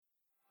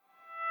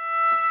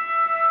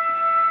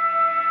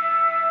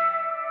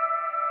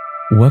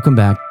Welcome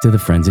back to the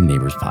Friends and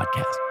Neighbors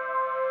podcast.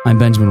 I'm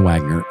Benjamin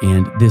Wagner,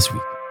 and this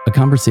week, a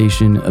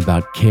conversation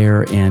about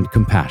care and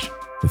compassion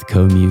with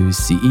CoMuse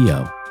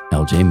CEO,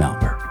 LJ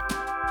Malberg.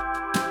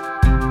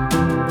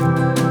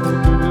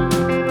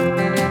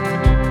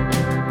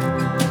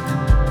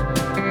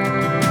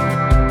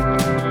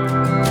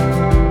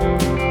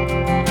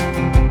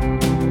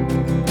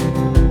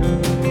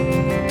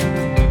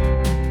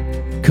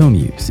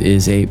 CoMuse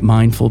is a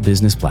mindful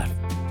business platform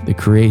that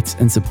creates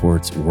and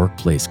supports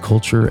workplace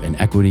culture and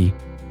equity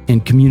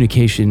and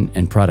communication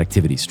and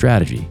productivity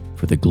strategy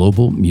for the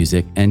global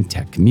music and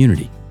tech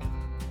community.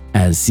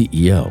 As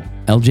CEO,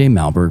 LJ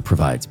Malberg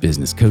provides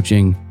business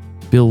coaching,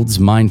 builds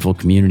mindful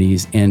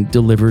communities, and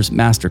delivers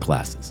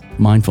masterclasses,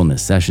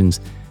 mindfulness sessions,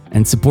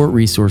 and support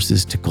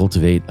resources to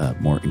cultivate a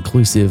more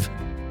inclusive,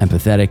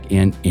 empathetic,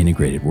 and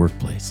integrated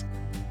workplace.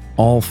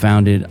 All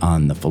founded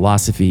on the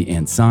philosophy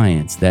and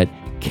science that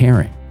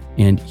caring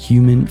and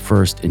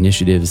human-first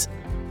initiatives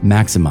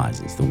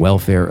maximizes the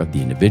welfare of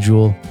the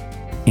individual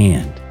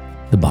and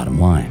the bottom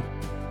line.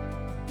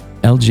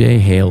 LJ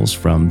hails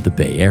from the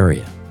Bay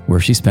Area, where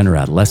she spent her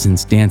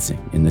adolescence dancing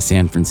in the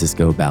San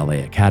Francisco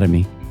Ballet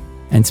Academy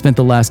and spent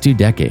the last 2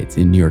 decades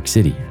in New York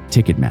City at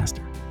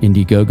Ticketmaster,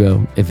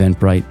 Indiegogo,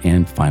 Eventbrite,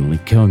 and finally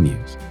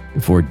CoMuse,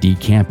 before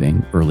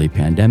decamping early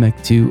pandemic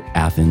to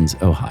Athens,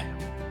 Ohio.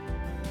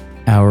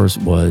 Ours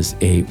was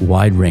a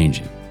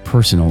wide-ranging,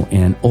 personal,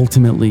 and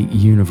ultimately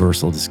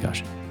universal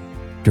discussion,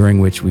 during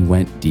which we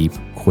went deep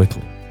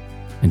quickly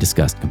and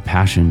discussed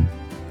compassion,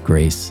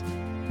 grace,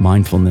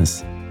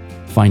 mindfulness,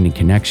 finding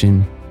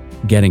connection,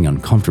 getting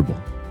uncomfortable,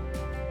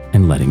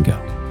 and letting go.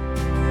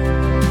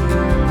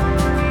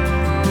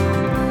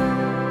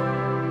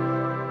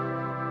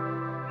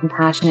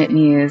 Compassionate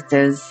Muse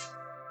is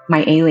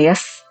my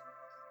alias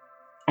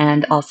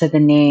and also the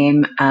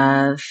name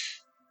of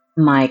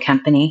my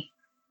company.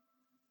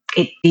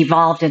 It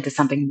evolved into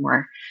something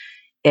more.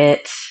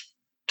 It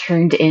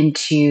turned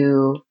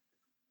into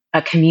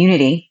a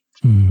community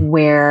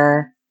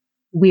where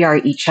we are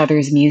each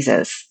other's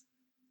muses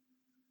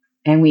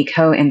and we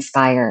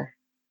co-inspire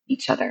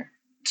each other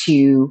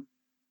to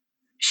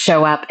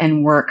show up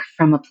and work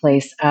from a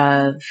place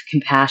of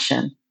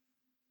compassion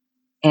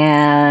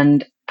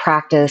and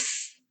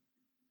practice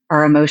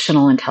our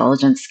emotional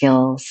intelligence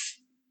skills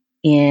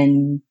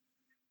in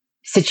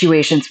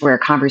situations where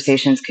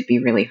conversations could be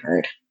really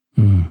hard.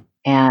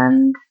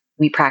 And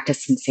we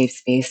practice in safe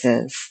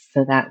spaces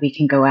so that we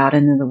can go out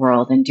into the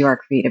world and do our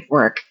creative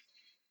work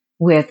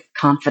with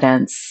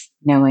confidence,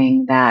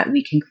 knowing that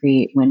we can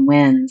create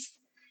win-wins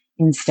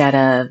instead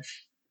of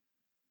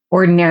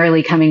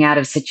ordinarily coming out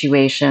of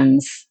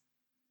situations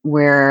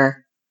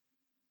where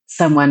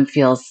someone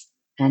feels,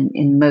 and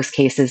in most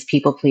cases,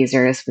 people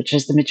pleasers, which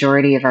is the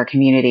majority of our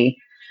community,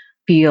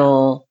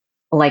 feel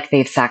like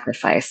they've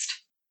sacrificed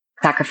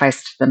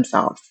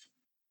themselves.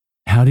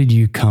 How did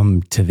you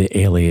come to the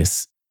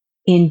alias?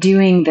 In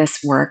doing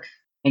this work,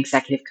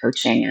 executive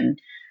coaching and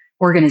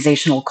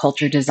organizational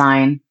culture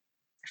design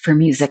for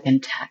music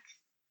and tech,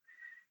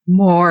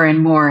 more and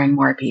more and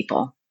more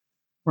people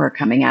were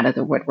coming out of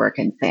the woodwork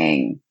and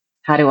saying,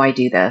 how do I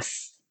do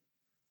this?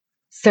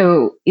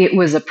 So it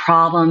was a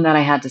problem that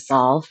I had to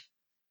solve,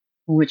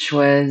 which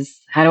was,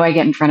 how do I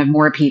get in front of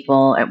more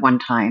people at one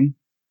time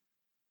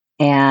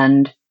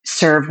and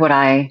serve what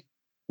I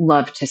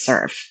love to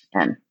serve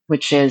in,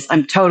 which is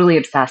I'm totally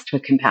obsessed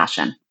with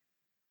compassion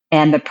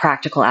and the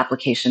practical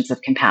applications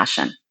of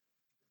compassion.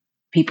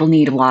 People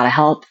need a lot of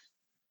help.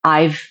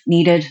 I've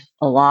needed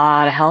a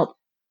lot of help.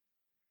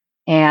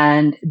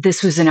 And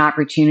this was an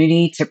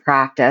opportunity to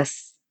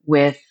practice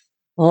with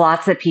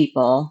lots of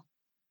people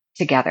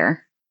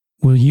together.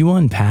 Will you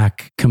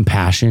unpack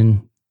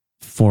compassion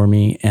for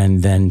me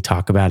and then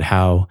talk about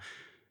how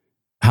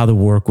the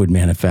work would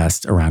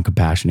manifest around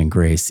compassion and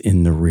grace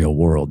in the real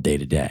world day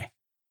to day?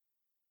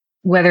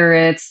 Whether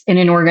it's in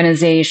an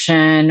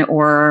organization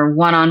or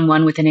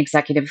one-on-one with an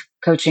executive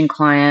coaching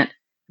client,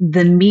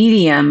 the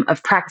medium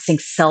of practicing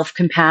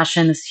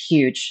self-compassion is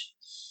huge,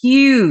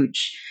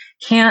 huge.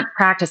 Can't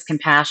practice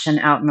compassion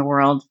out in the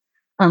world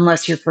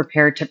unless you're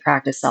prepared to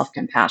practice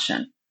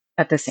self-compassion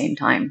at the same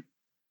time,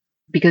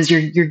 because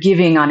you're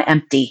giving on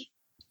empty,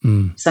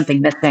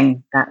 something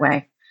missing that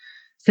way.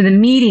 So the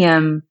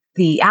medium,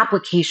 the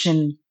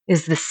application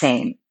is the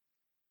same.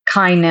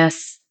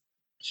 Kindness,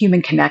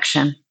 human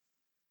connection.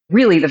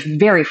 Really, the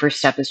very first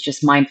step is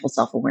just mindful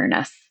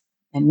self-awareness.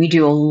 And we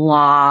do a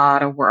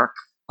lot of work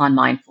on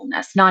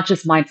mindfulness, not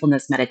just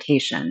mindfulness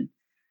meditation,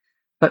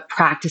 but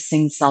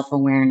practicing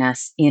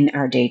self-awareness in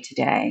our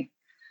day-to-day.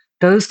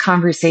 Those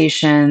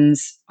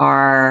conversations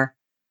they're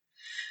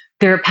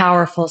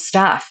powerful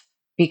stuff,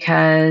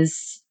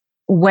 because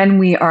when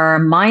we are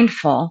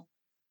mindful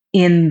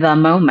in the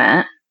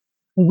moment,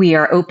 we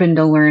are open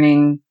to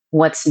learning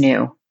what's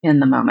new in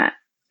the moment,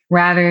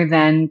 rather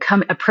than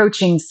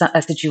approaching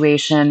a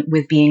situation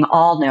with being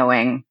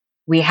all-knowing.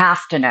 We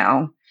have to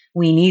know.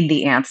 We need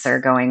the answer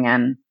going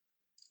in.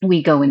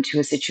 We go into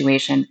a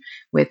situation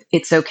with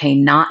it's okay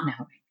not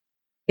knowing.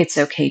 It's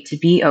okay to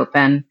be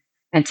open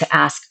and to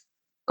ask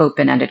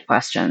open-ended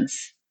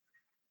questions.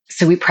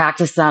 So we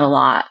practice that a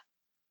lot.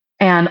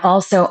 And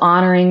also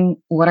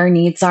honoring what our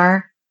needs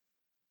are,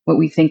 what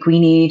we think we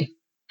need,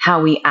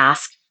 how we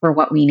ask for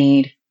what we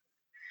need,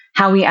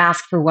 how we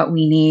ask for what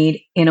we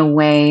need in a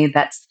way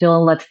that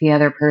still lets the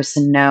other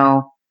person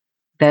know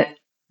that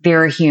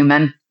they're a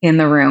human in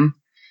the room.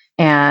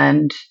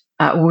 And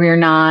we're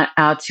not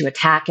out to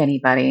attack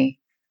anybody.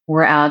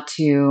 We're out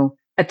to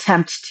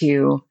attempt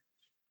to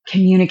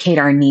communicate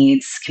our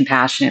needs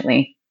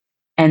compassionately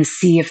and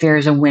see if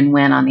there's a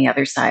win-win on the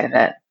other side of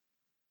it.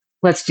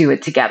 Let's do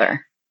it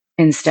together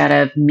instead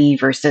of me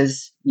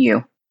versus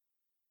you.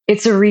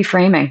 It's a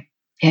reframing,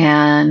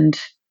 and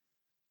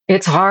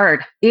it's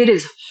hard. It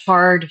is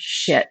hard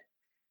shit.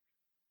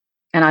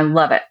 And I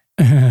love it.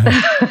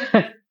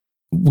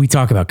 We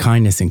talk about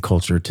kindness in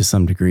culture to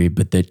some degree,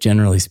 but that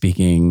generally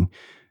speaking,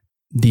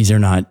 these are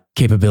not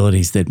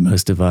capabilities that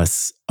most of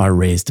us are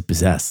raised to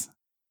possess.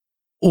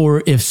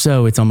 Or if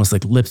so, it's almost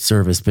like lip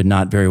service, but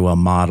not very well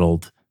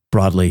modeled,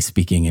 broadly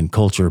speaking in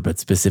culture, but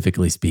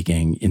specifically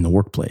speaking in the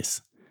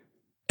workplace.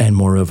 And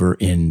moreover,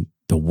 in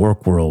the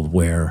work world,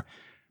 where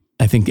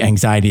I think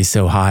anxiety is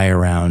so high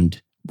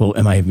around, well,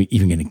 am I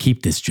even going to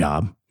keep this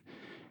job?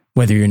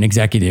 Whether you're an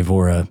executive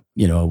or a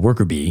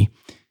worker bee,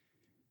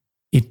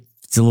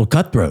 it's a little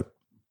cutthroat,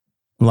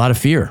 a lot of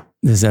fear.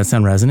 Does that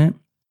sound resonant?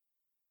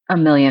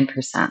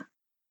 1,000,000%.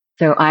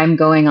 So I'm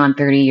going on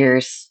 30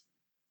 years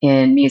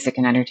in music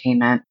and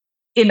entertainment.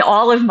 In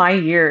all of my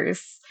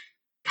years,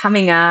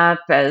 coming up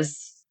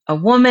as a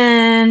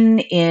woman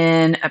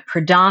in a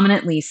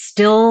predominantly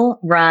still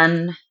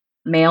run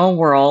male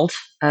world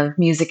of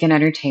music and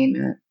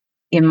entertainment,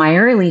 in my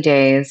early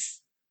days,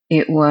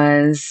 it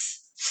was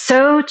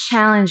so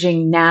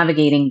challenging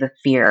navigating the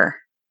fear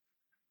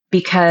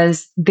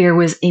because there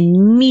was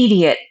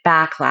immediate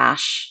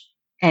backlash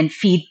and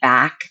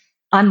feedback,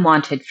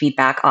 unwanted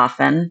feedback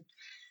often,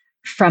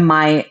 from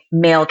my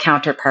male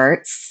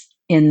counterparts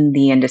in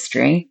the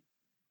industry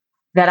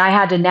that I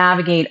had to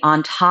navigate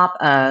on top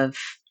of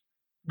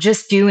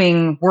just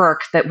doing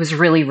work that was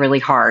really, really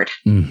hard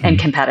and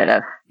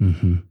competitive.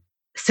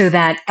 So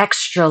that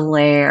extra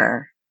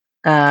layer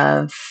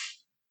of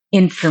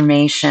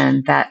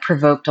information that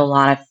provoked a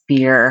lot of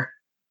fear,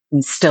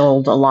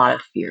 instilled a lot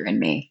of fear in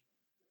me.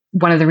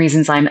 One of the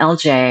reasons I'm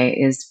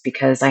LJ is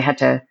because I had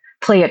to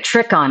play a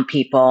trick on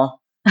people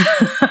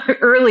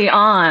early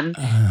on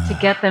to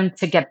get them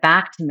to get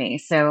back to me.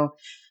 So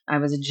I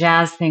was a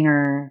jazz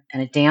singer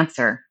and a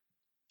dancer.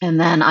 And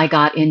then I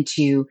got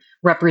into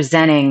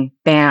representing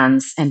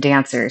bands and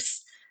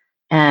dancers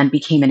and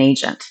became an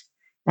agent.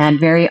 And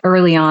very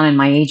early on in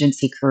my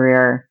agency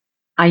career,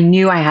 I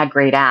knew I had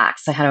great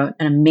acts. I had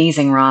an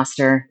amazing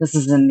roster. This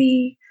is in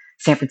the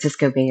San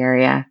Francisco Bay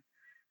Area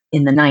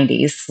in the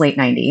 90s, late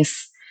 90s.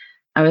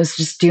 I was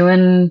just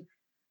doing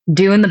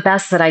the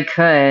best that I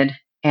could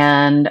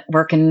and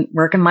working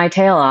my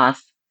tail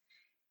off.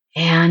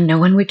 And no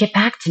one would get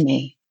back to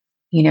me.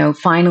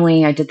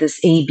 Finally I did this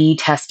A/B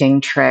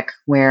testing trick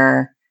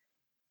where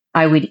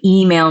I would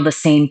email the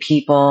same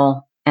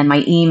people, and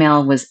my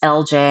email was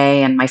LJ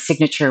and my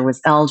signature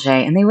was LJ,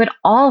 and they would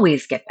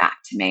always get back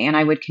to me. And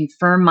I would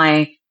confirm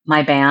my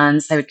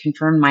bands, I would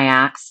confirm my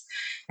acts.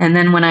 And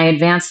then when I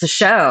advanced the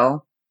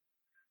show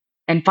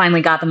and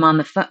finally got them on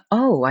the phone,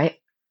 oh, I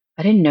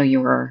didn't know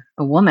you were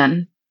a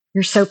woman.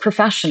 You're so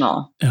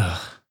professional.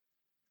 Ugh.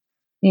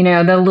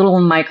 The little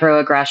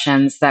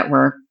microaggressions that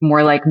were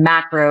more like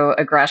macro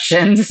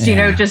aggressions,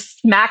 just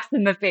smacks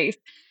in the face.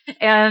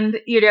 And,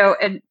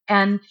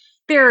 and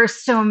there are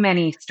so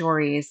many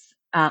stories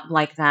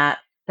like that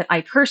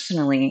I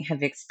personally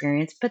have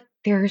experienced, but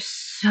there are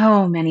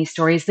so many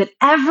stories that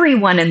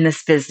everyone in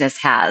this business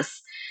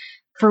has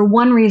for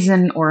one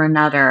reason or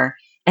another.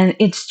 And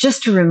it's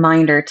just a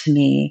reminder to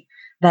me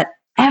that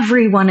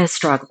everyone is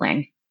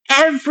struggling.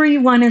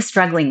 Everyone is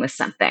struggling with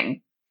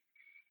something.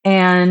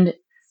 And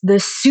the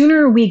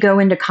sooner we go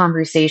into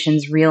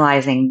conversations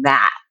realizing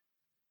that,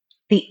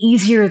 the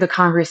easier the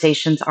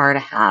conversations are to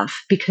have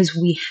because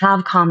we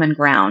have common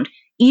ground,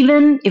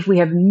 even if we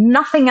have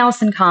nothing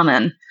else in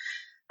common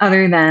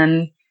other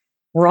than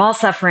we're all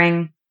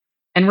suffering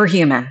and we're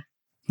human.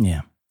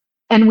 Yeah.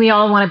 And we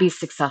all want to be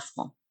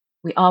successful.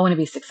 We all want to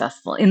be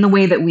successful in the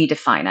way that we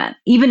define it.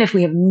 Even if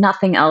we have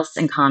nothing else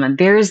in common,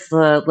 there's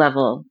the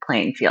level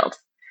playing field.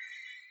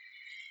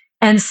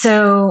 And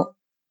so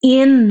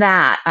in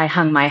that, I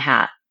hung my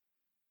hat.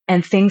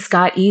 And things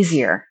got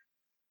easier.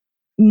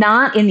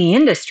 Not in the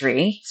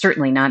industry,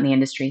 certainly not in the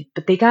industry,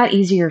 but they got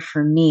easier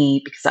for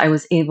me because I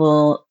was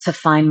able to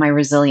find my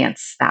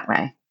resilience that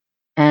way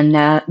and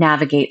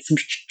navigate some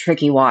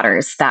tricky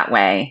waters that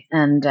way.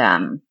 And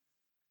I'm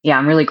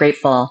really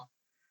grateful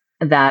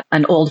that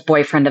an old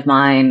boyfriend of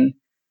mine,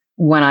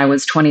 when I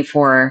was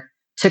 24,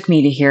 took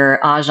me to hear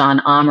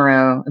Ajahn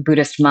Amaro, a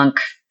Buddhist monk,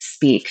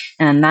 speak.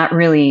 And that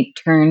really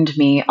turned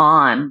me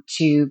on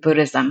to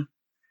Buddhism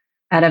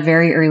at a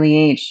very early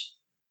age.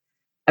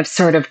 I've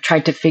sort of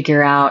tried to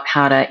figure out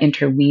how to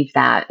interweave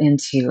that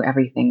into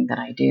everything that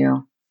I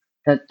do.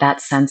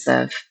 That sense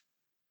of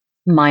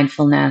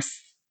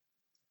mindfulness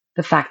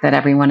the fact that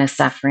everyone is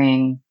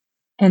suffering,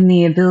 and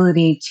the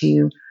ability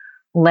to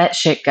let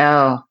shit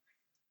go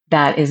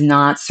that is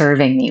not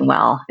serving me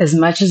well. As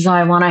much as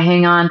I want to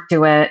hang on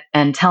to it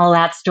and tell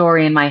that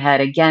story in my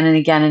head again and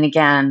again and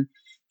again,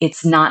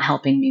 it's not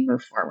helping me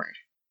move forward.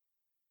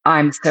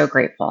 I'm so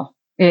grateful.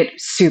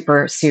 It's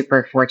super,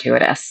 super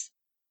fortuitous.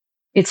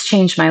 It's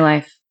changed my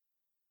life.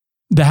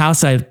 The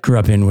house I grew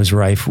up in was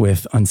rife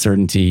with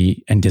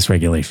uncertainty and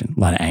dysregulation, a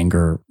lot of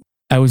anger.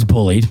 I was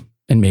bullied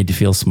and made to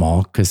feel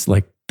small because,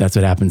 like, that's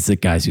what happens to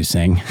guys who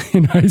sing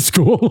in high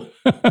school.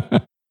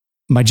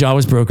 My jaw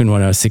was broken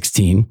when I was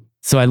 16.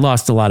 So I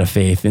lost a lot of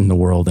faith in the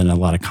world and a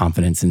lot of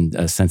confidence and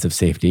a sense of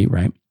safety,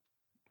 right?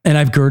 And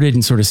I've girded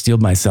and sort of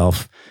steeled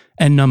myself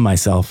and numbed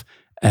myself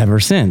ever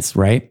since,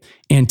 right?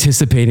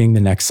 Anticipating the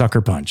next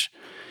sucker punch.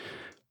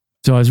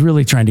 So I was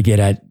really trying to get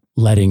at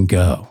letting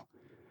go.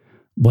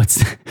 What's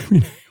the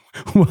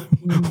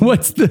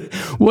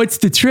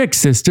trick,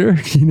 sister?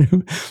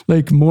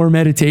 Like more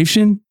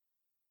meditation?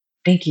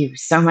 Thank you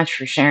so much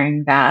for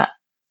sharing that.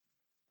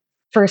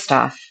 First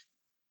off,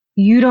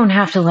 you don't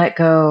have to let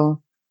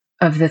go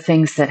of the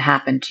things that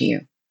happen to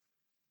you.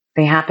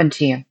 They happen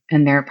to you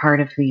and they're part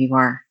of who you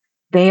are.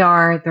 They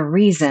are the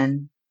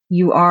reason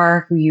you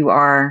are who you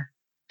are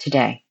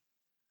today.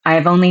 I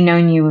have only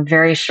known you a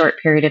very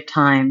short period of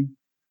time,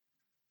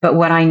 but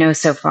what I know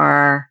so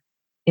far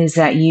is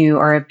that you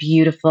are a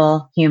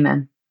beautiful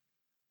human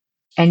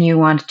and you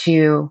want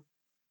to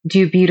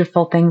do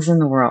beautiful things in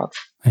the world.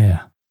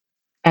 Yeah.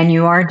 And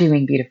you are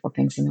doing beautiful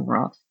things in the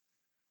world.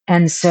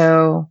 And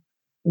so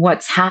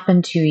what's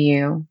happened to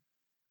you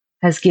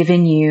has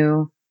given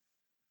you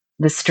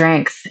the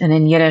strength, and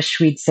in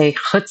Yiddish we'd say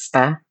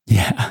chutzpah,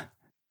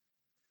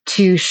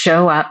 to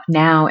show up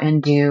now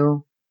and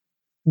do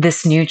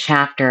this new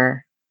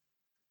chapter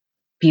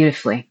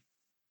beautifully.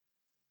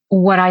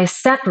 What I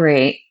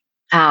separate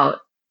out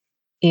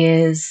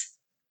is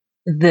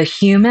the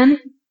human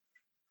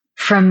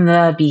from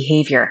the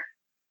behavior.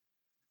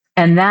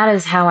 And that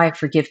is how I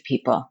forgive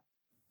people.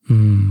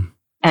 And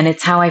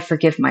it's how I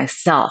forgive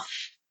myself.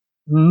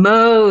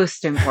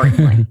 Most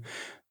importantly,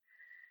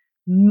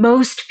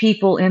 most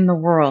people in the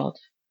world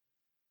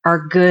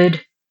are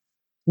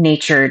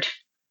good-natured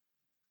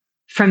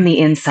from the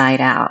inside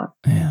out.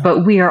 Yeah.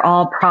 But we are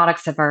all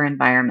products of our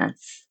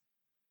environments.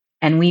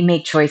 And we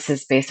make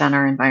choices based on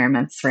our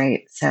environments,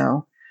 right?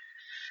 So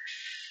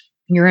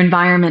your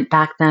environment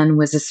back then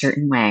was a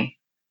certain way.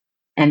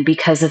 And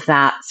because of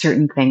that,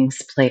 certain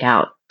things played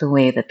out the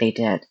way that they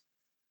did.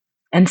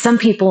 And some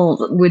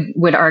people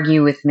would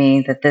argue with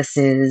me that this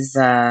is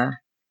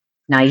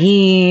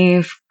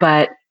naive,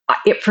 but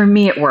for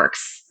me, it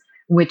works,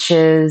 which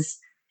is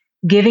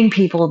giving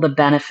people the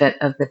benefit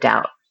of the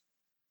doubt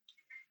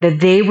that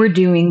they were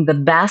doing the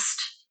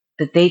best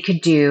that they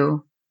could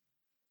do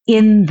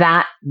in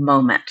that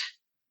moment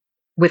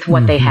with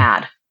what they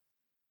had.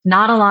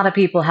 Not a lot of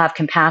people have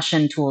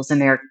compassion tools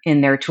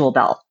in their tool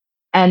belt.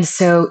 And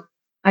so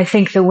I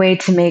think the way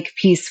to make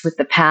peace with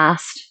the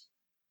past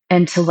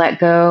and to let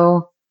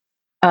go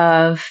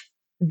of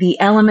the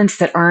elements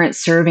that aren't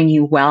serving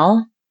you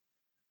well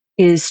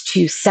is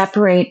to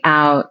separate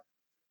out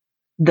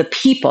the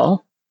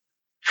people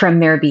from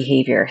their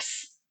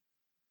behaviors.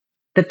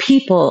 The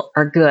people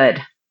are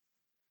good.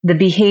 The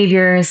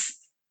behaviors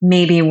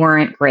maybe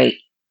weren't great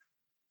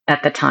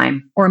at the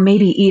time, or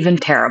maybe even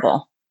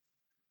terrible.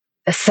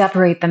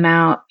 Separate them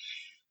out.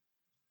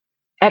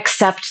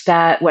 Accept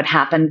that what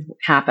happened,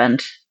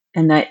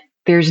 and that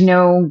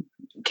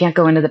can't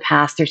go into the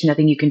past. There's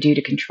nothing you can do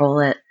to control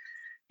it.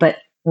 But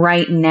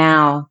right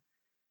now,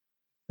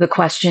 the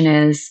question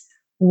is,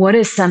 what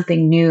is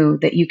something new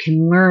that you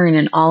can learn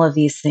in all of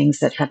these things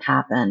that have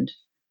happened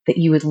that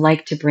you would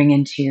like to bring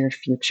into your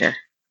future?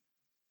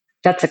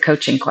 That's a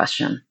coaching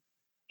question.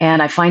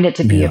 And I find it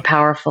to be a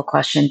powerful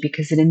question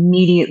because it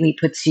immediately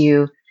puts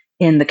you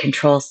in the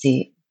control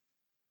seat.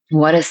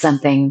 What is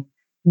something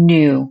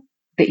new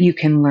that you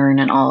can learn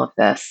in all of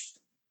this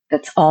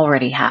that's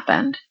already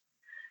happened?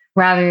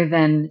 Rather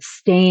than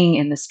staying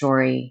in the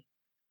story,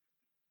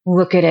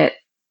 look at it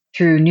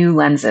through new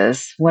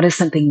lenses. What is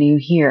something new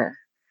here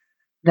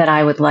that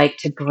I would like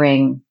to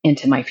bring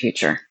into my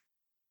future?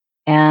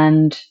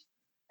 And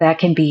that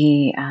can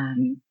be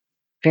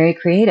very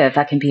creative.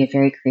 That can be a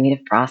very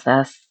creative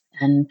process.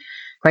 And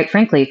quite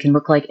frankly, it can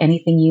look like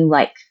anything you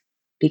like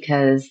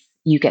because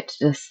you get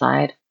to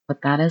decide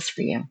what that is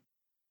for you.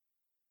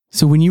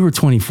 So when you were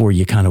 24,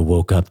 you kind of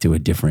woke up to a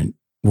different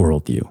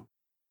worldview.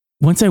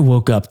 Once I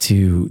woke up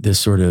to this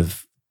sort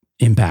of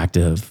impact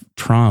of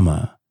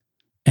trauma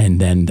and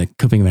then the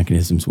coping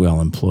mechanisms we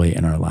all employ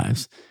in our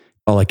lives,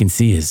 all I can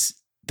see is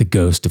the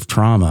ghost of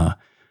trauma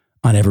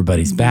on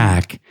everybody's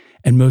back.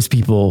 And most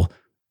people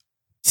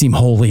seem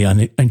wholly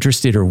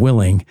uninterested or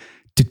willing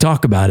to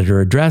talk about it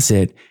or address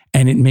it.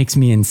 And it makes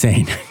me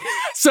insane.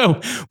 So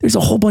there's a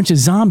whole bunch of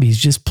zombies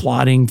just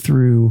plodding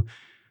through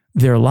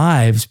their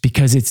lives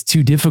because it's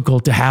too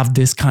difficult to have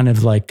this kind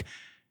of like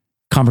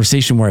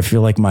conversation where I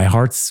feel like my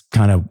heart's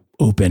kind of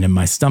open and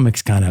my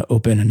stomach's kind of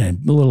open and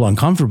a little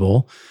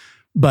uncomfortable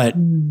But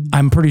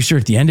I'm pretty sure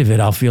at the end of it,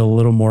 I'll feel a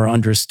little more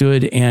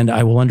understood and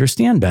I will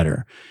understand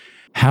better.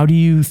 How do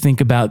you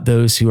think about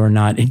those who are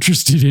not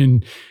interested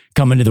in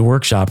coming to the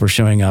workshop or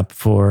showing up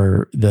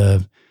for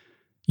the,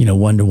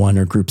 one-to-one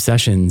or group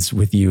sessions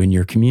with you and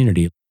your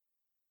community?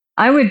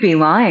 I would be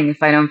lying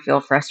if I don't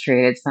feel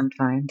frustrated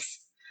sometimes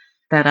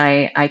that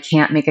I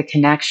can't make a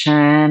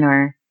connection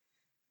or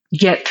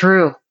get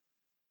through.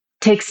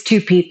 Takes two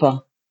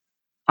people.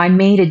 I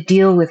made a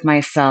deal with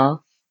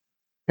myself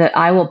that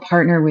I will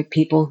partner with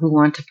people who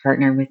want to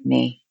partner with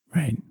me.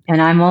 Right.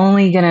 And I am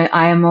only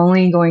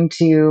going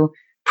to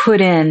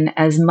put in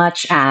as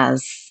much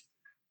as,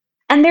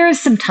 and there is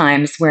some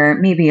times where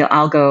maybe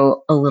I'll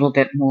go a little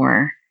bit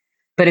more.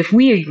 But if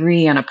we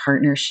agree on a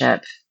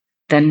partnership,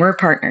 then we're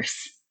partners.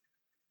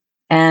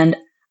 And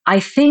I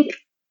think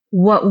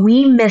what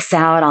we miss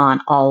out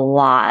on a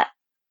lot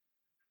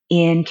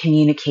in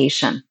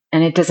communication,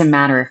 and it doesn't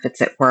matter if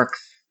it's at work,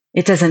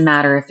 it doesn't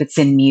matter if it's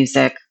in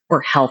music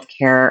or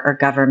healthcare or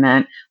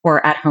government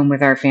or at home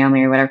with our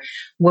family or whatever.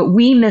 What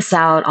we miss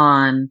out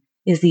on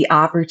is the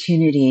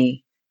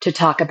opportunity to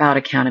talk about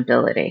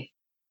accountability,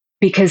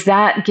 because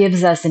that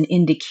gives us an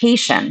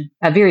indication,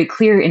 a very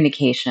clear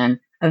indication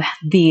of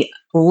the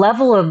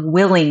level of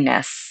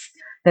willingness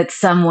that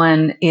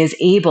someone is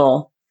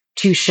able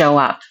to show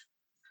up.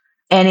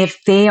 And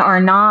if they are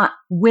not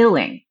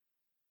willing,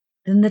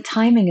 then the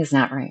timing is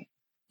not right.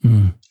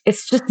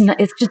 It's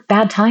just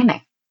bad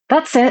timing.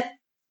 That's it.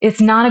 It's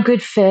not a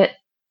good fit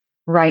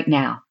right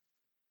now.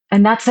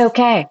 And that's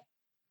okay.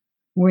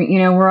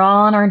 We're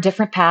all on our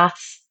different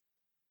paths.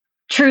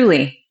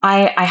 Truly,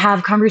 I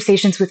have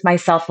conversations with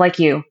myself like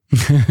you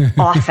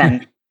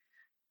often.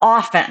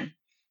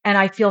 And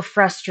I feel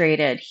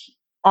frustrated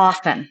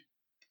often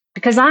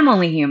because I'm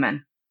only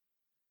human.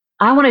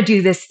 I want to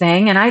do this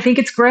thing and I think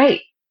it's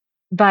great.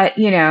 But,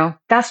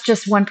 that's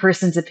just one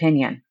person's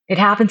opinion. It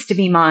happens to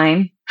be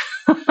mine.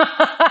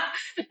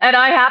 And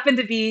I happen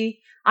to be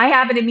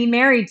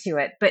married to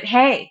it. But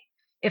hey,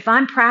 if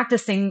I'm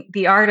practicing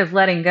the art of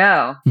letting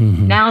go,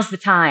 now's the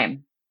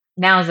time.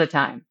 Now's the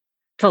time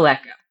to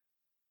let go.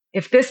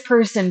 If this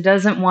person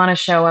doesn't want to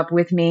show up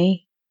with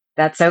me,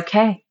 that's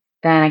okay.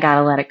 Then I got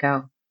to let it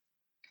go.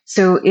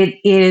 So it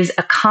is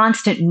a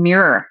constant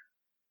mirror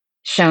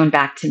shown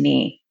back to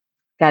me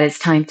that it's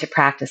time to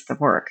practice the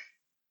work.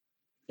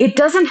 It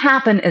doesn't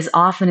happen as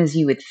often as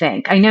you would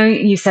think. I know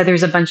you said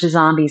there's a bunch of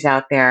zombies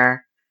out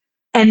there,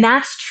 and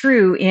that's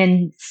true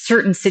in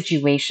certain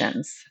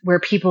situations where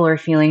people are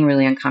feeling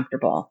really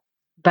uncomfortable.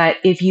 But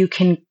if you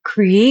can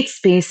create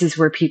spaces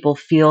where people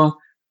feel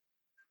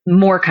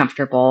more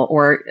comfortable,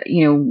 or,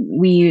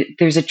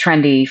 there's a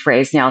trendy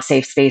phrase now,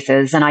 safe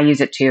spaces, and I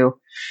use it too.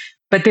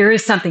 But there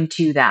is something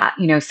to that,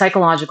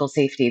 psychological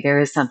safety. There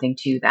is something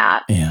to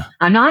that. Yeah.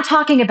 I'm not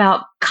talking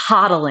about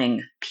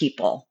coddling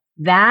people.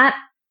 That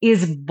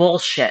is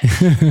bullshit.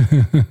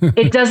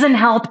 It doesn't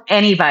help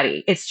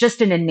anybody. It's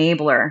just an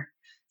enabler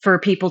for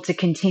people to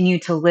continue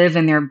to live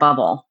in their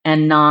bubble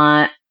and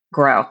not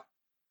grow.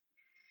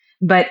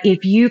 But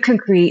if you can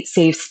create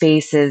safe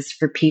spaces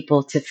for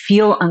people to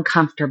feel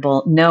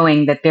uncomfortable,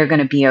 knowing that they're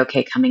going to be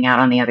okay coming out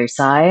on the other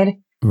side,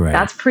 right.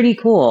 That's pretty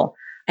cool.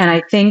 And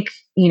I think,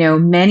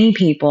 many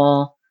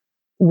people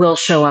will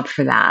show up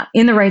for that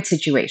in the right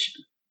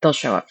situation. They'll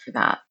show up for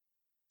that.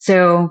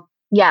 So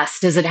yes,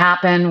 does it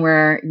happen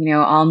where,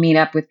 I'll meet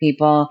up with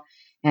people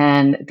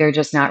and they're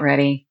just not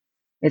ready?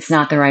 It's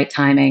not the right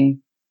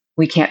timing.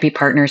 We can't be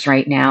partners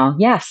right now.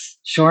 Yes,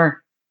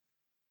 sure.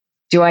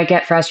 Do I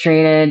get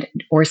frustrated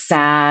or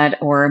sad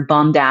or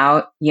bummed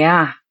out?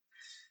 Yeah,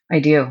 I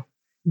do.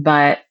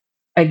 But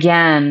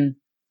again,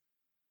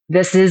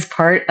 this is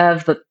part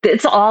of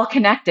it's all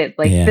connected.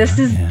 Like this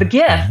is the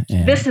gift.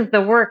 This is the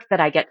work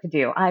that I get to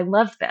do. I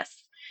love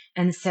this.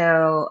 And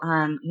so,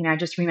 I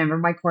just remember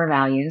my core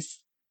values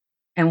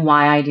and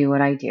why I do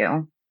what I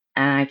do.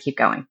 And I keep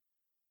going.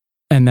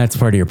 And that's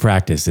part of your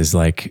practice is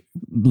like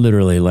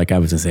literally, like I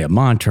was going to say, a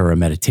mantra or a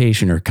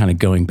meditation or kind of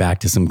going back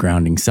to some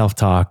grounding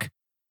self-talk.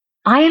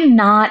 I am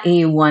not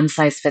a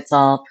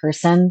one-size-fits-all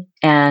person.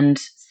 And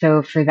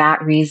so for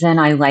that reason,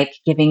 I like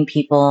giving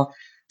people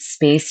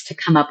space to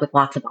come up with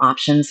lots of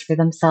options for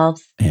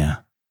themselves. Yeah.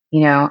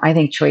 I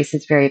think choice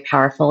is very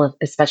powerful,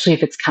 especially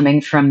if it's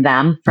coming from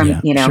them, from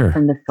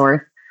the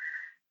source.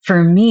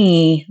 For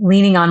me,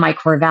 leaning on my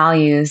core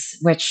values,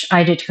 which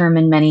I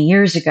determined many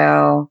years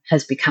ago,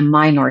 has become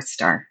my North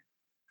Star.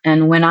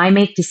 And when I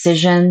make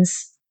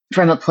decisions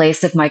from a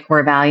place of my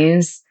core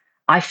values,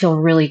 I feel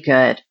really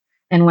good.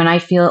 And when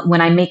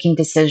I'm making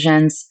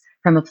decisions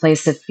from a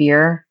place of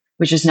fear,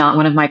 which is not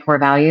one of my core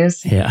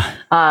values,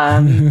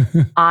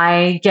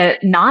 I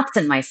get knots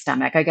in my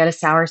stomach. I get a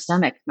sour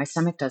stomach. My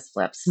stomach does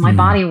flips. My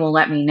body will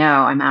let me know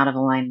I'm out of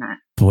alignment.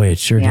 Boy, it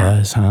sure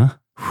does, huh?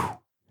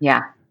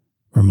 Yeah.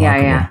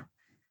 Remarkable. Yeah.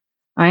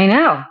 I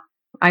know.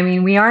 I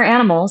mean, we are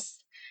animals.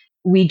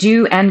 We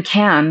do and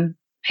can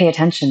pay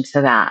attention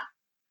to that,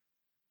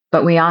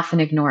 but we often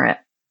ignore it.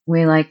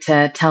 We like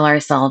to tell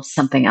ourselves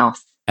something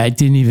else. It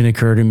didn't even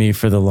occur to me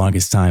for the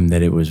longest time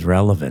that it was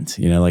relevant.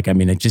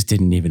 It just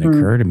didn't even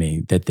occur to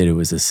me that it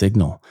was a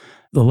signal.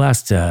 The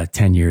last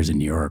 10 years in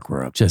New York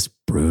were just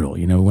brutal.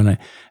 When I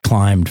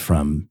climbed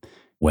from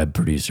web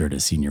producer to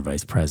senior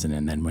vice president,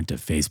 and then went to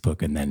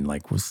Facebook, and then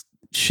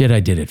shit I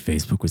did at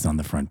Facebook was on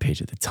the front page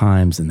of the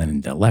Times, and then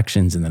in the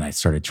elections, and then I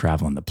started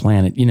traveling the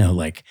planet,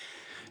 and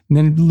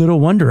then little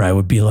wonder I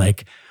would be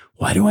like,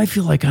 why do I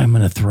feel like I'm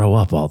going to throw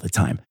up all the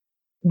time?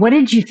 What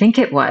did you think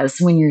it was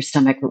when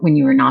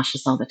you were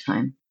nauseous all the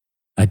time?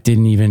 It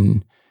didn't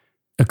even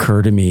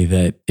occur to me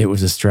that it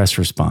was a stress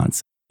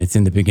response. It's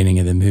in the beginning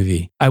of the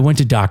movie. I went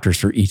to doctors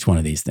for each one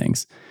of these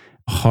things: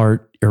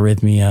 heart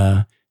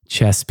arrhythmia,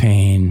 chest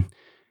pain,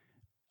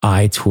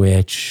 eye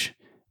twitch.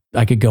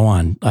 I could go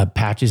on.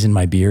 Patches in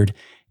my beard.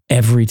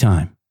 Every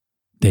time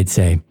they'd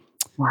say,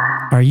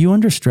 wow, are you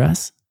under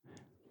stress?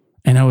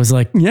 And I was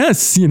like,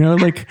 yes,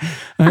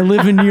 I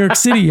live in New York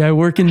City. I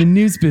work in the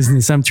news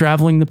business. I'm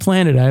traveling the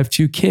planet. I have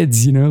 2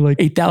 kids,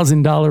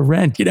 $8,000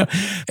 rent,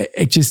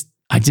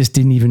 I just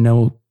didn't even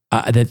know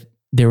that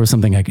there was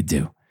something I could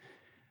do.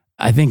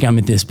 I think I'm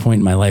at this point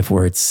in my life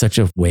where it's such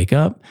a wake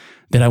up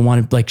that I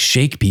want to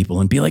shake people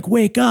and be like,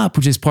 wake up,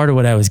 which is part of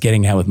what I was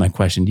getting at with my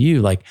question to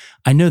you.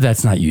 I know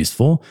that's not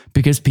useful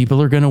because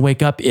people are going to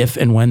wake up if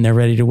and when they're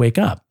ready to wake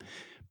up.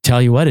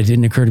 Tell you what, it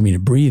didn't occur to me to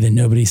breathe, and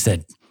nobody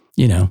said,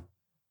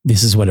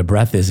 this is what a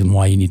breath is and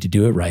why you need to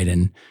do it right.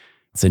 And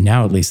so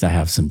now at least I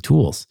have some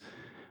tools.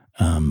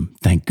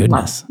 Thank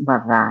goodness.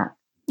 Love that.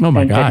 Oh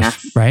my Thank gosh.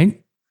 Goodness.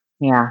 Right?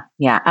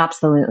 Yeah,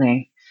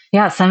 absolutely.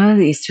 Yeah, some of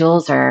these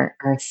tools are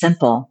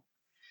simple,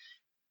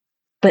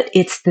 but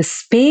it's the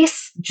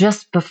space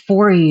just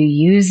before you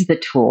use the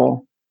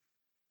tool.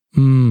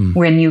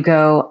 When you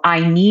go, I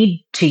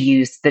need to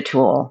use the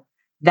tool,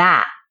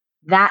 that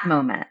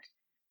moment,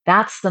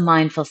 that's the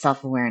mindful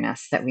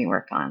self-awareness that we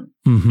work on.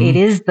 Mm-hmm. It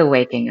is the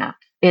waking up.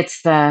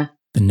 It's the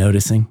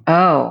noticing.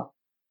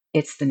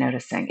 It's the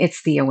noticing.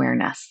 It's the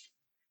awareness.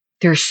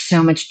 There's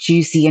so much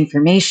juicy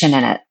information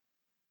in it,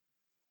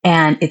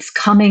 and it's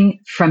coming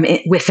from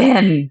it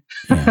within.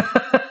 Yeah.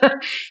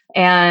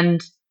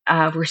 And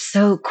we're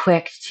so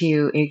quick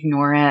to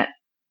ignore it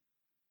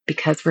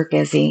because we're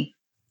busy.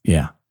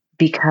 Yeah.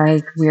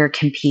 Because we're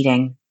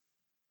competing.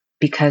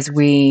 Because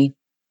we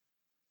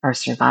are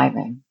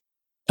surviving.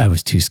 I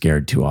was too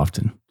scared too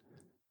often.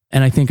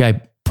 And I think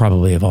I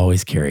probably have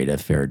always carried a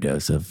fair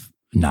dose of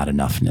not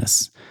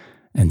enoughness.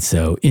 And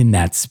so in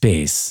that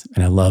space,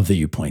 and I love that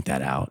you point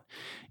that out,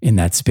 in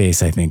that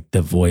space, I think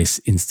the voice,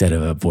 instead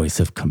of a voice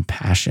of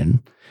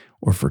compassion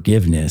or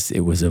forgiveness,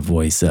 it was a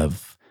voice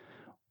of,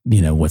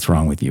 what's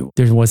wrong with you?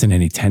 There wasn't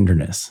any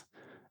tenderness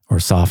or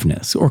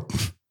softness or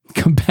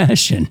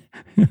compassion.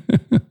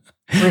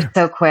 We're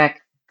so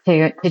quick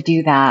to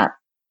do that.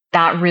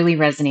 That really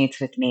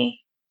resonates with me.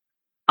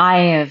 I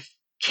have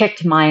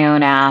kicked my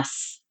own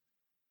ass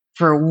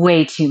for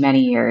way too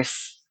many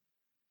years.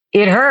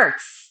 It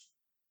hurts.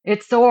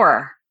 It's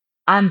sore.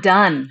 I'm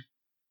done.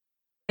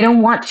 I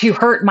don't want to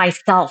hurt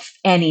myself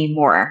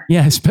anymore.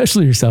 Yeah,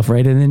 especially yourself,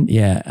 right? And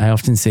then, I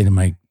often say to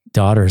my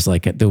daughters,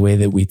 the way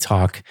that we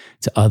talk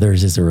to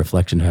others is a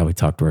reflection of how we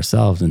talk to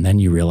ourselves. And then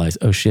you realize,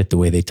 oh shit, the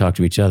way they talk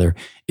to each other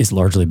is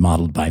largely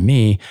modeled by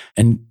me.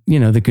 And,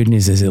 the good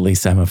news is at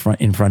least I'm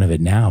in front of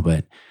it now,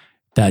 but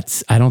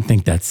I don't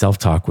think that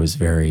self-talk was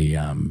very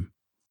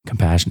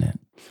compassionate.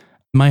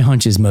 My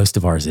hunch is most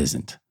of ours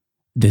isn't.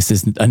 This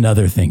is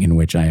another thing in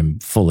which I am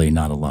fully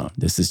not alone.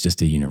 This is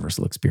just a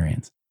universal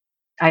experience.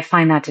 I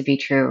find that to be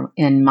true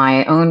in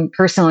my own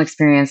personal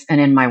experience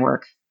and in my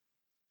work.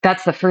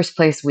 That's the first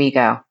place we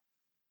go,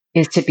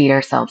 is to beat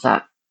ourselves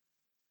up.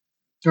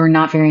 We're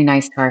not very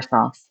nice to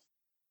ourselves.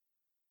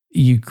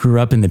 You grew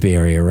up in the Bay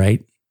Area,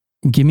 right?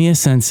 Give me a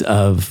sense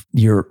of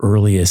your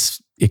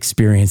earliest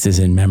experiences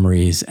and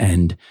memories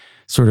and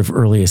sort of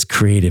earliest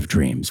creative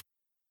dreams.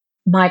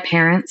 My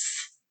parents,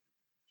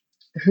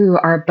 who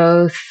are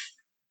both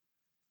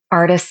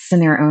artists in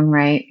their own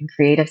right and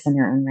creatives in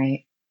their own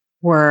right,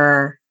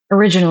 were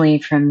originally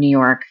from New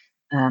York.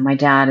 My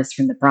dad is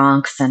from the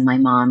Bronx, and my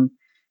mom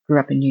grew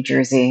up in New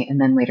Jersey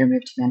and then later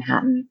moved to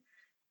Manhattan.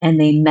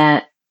 And they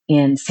met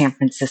in San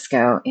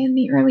Francisco in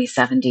the early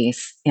 70s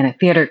in a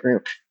theater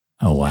group.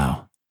 Oh,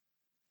 wow.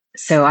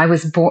 So I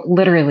was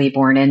literally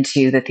born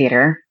into the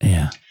theater.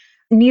 Yeah.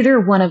 Neither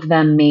one of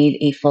them made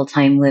a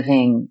full-time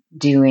living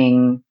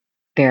doing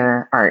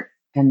their art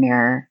and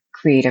their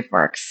creative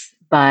works,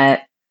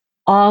 but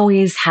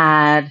always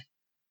had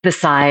the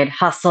side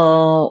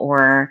hustle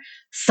or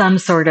some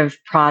sort of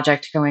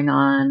project going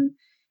on.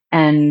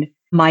 And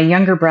my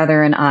younger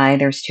brother and I,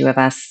 there's 2 of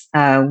us,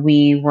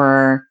 we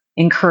were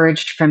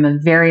encouraged from a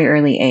very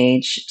early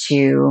age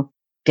to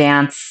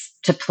dance,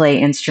 to play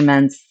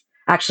instruments.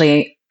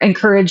 Actually,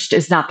 encouraged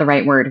is not the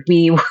right word.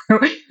 We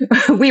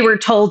were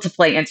told to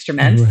play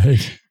instruments.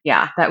 Right.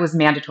 Yeah, that was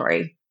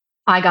mandatory.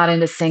 I got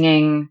into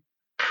singing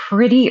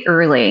pretty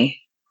early.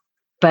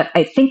 But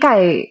I think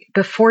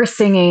before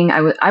singing,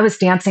 I was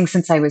dancing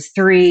since I was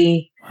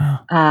 3,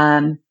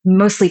 wow.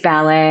 Mostly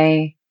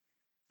ballet.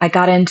 I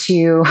got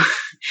into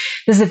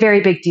This is a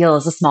very big deal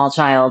as a small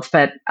child,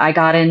 but I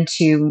got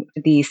into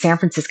the San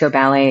Francisco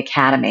Ballet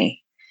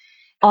Academy.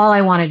 All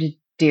I wanted to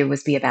do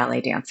was be a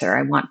ballet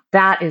dancer.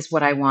 That is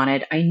what I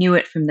wanted. I knew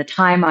it from the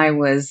time I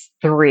was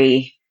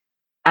 3.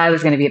 I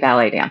was going to be a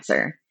ballet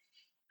dancer.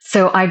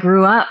 So I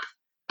grew up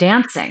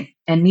dancing,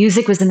 and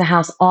music was in the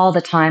house all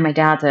the time. My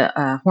dad's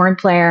a horn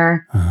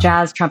player,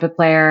 jazz trumpet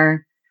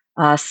player,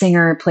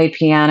 singer, played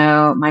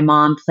piano. My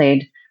mom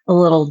played a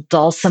little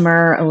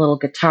dulcimer, a little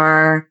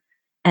guitar,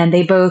 and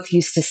they both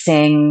used to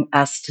sing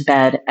us to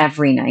bed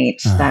every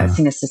night.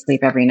 Sing us to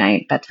sleep every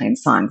night, bedtime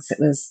songs. It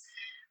was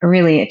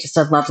just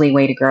a lovely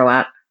way to grow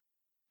up,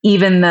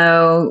 even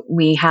though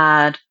we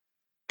had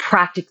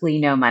practically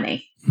no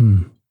money.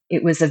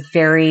 It was a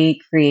very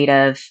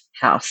creative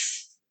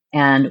house,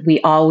 and we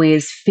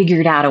always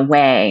figured out a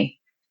way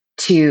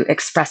to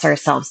express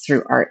ourselves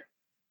through art.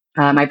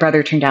 My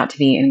brother turned out to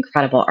be an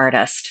incredible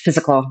artist,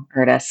 physical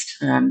artist,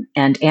 and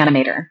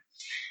animator.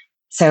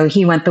 So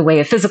he went the way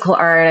of physical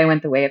art, I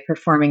went the way of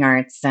performing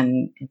arts,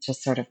 and it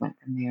just sort of went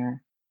from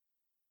there.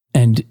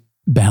 And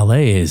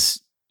ballet is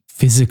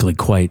physically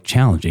quite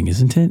challenging,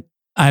 isn't it?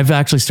 I've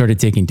actually started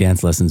taking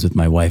dance lessons with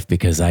my wife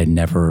because I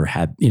never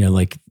had,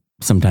 like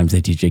sometimes they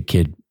teach a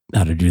kid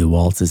how to do the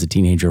waltz as a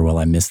teenager. Well,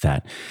 I missed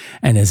that.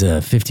 And as a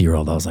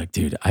 50-year-old, I was like,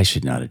 dude, I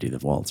should know how to do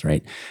the waltz,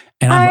 right?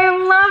 And I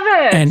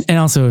love it. And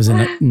also it was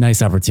a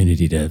nice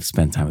opportunity to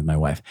spend time with my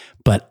wife.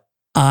 But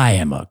I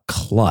am a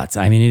klutz.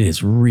 I mean, it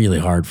is really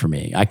hard for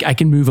me. I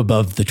can move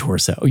above the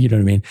torso, you know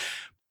what I mean?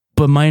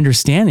 But my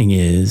understanding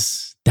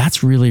is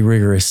that's really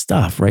rigorous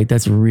stuff, right?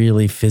 That's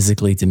really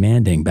physically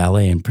demanding,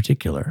 ballet in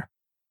particular.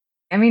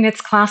 I mean,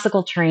 it's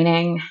classical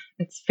training.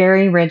 It's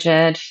very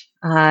rigid.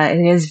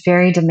 It is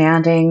very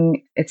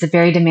demanding. It's a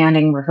very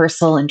demanding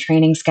rehearsal and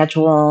training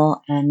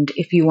schedule. And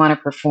if you want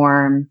to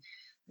perform,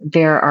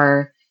 there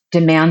are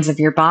demands of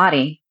your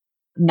body,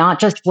 not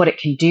just what it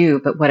can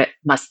do, but what it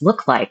must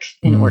look like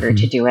in order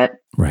to do it.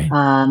 Right.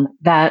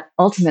 That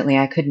ultimately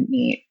I couldn't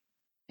meet.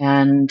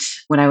 And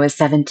when I was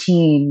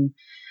 17,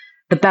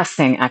 the best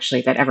thing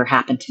actually that ever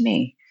happened to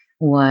me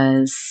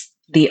was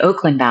the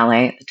Oakland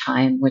Ballet at the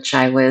time, which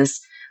I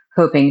was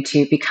hoping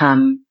to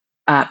become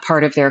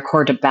part of their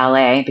corps de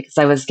ballet because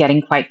I was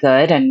getting quite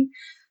good and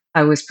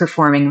I was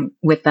performing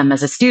with them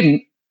as a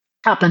student.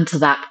 Up until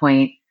that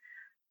point,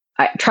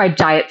 I tried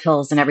diet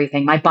pills and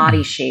everything. My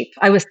body shape,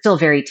 I was still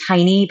very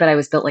tiny, but I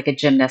was built like a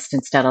gymnast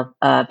instead of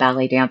a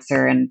ballet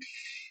dancer. And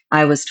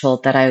I was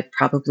told that I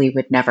probably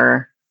would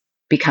never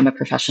become a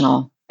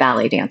professional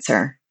ballet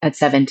dancer at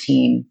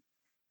 17.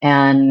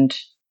 And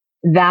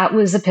that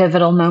was a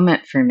pivotal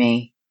moment for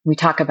me. We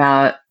talk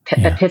about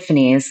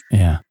epiphanies.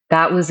 Yeah.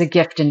 That was a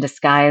gift in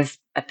disguise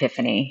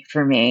epiphany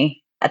for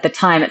me. At the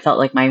time, it felt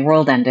like my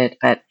world ended,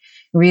 but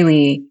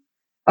really,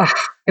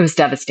 it was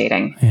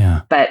devastating.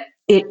 Yeah. But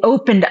it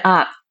opened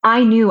up.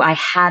 I knew I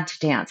had to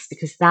dance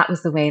because that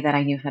was the way that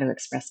I knew how to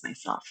express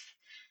myself.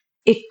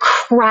 It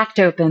cracked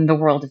open the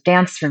world of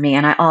dance for me.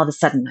 And all of a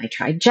sudden I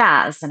tried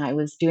jazz and I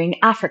was doing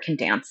African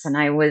dance and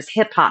I was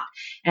hip hop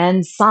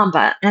and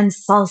samba and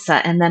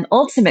salsa. And then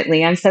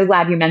ultimately, I'm so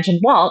glad you mentioned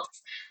waltz,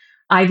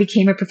 I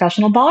became a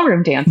professional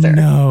ballroom dancer.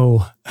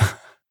 No.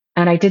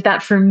 And I did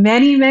that for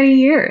many, many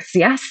years.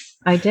 Yes,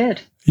 I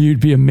did. You'd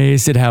be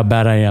amazed at how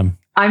bad I am.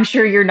 I'm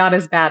sure you're not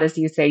as bad as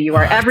you say you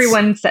are.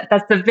 Everyone said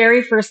that's the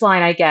very first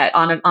line I get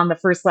on the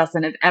first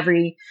lesson of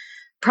every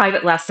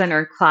private lesson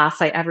or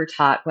class I ever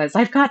taught was,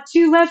 I've got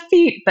 2 left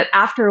feet. But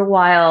after a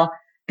while,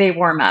 they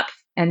warm up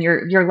and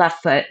your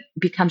left foot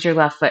becomes your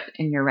left foot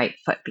and your right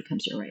foot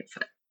becomes your right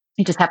foot.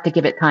 You just have to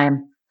give it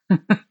time.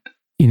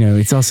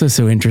 It's also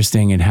so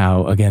interesting in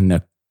how,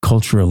 again,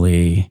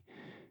 culturally,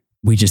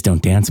 we just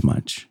don't dance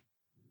much.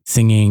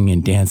 Singing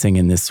and dancing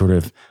in this sort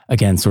of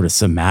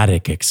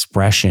somatic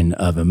expression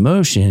of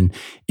emotion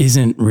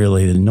isn't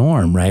really the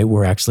norm, right?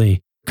 We're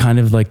actually kind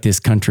of like this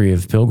country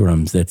of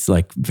pilgrims that's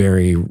like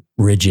very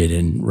rigid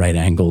and right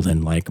angled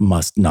and like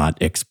must not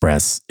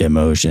express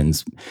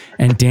emotions.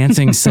 And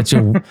dancing's such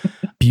a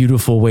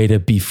beautiful way to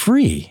be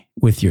free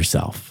with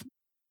yourself.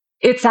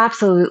 It's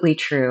absolutely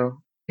true.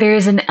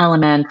 There's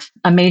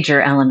a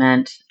major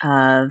element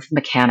of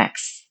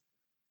mechanics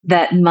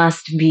that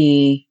must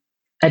be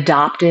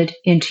adopted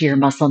into your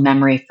muscle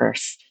memory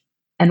first.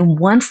 And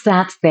once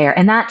that's there,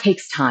 and that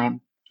takes time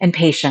and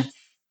patience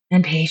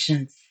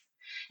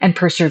and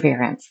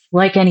perseverance,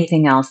 like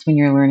anything else when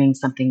you're learning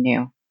something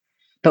new.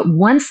 But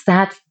once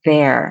that's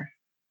there,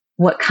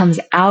 what comes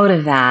out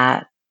of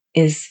that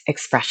is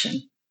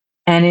expression.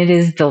 And it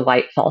is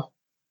delightful.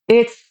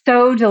 It's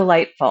so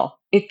delightful.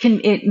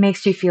 It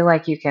makes you feel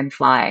like you can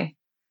fly.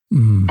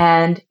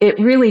 And it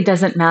really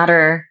doesn't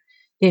matter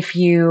if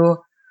you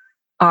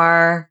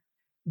are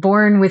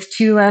born with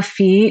 2 left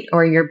feet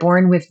or you're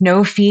born with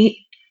no feet.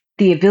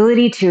 The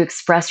ability to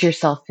express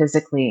yourself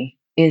physically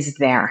is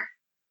there.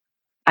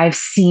 I've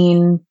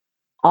seen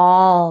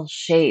all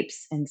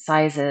shapes and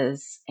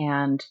sizes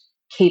and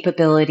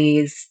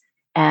capabilities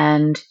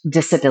and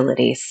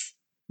disabilities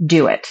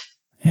do it.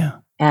 Yeah.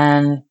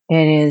 And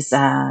it is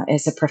a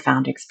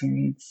profound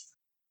experience.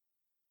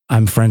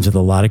 I'm friends with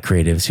a lot of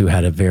creatives who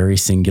had a very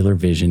singular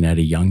vision at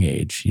a young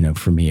age.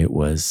 For me, it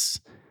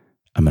was,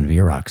 I'm going to be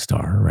a rock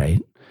star,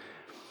 right?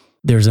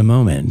 There's a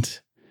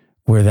moment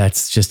where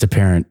that's just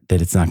apparent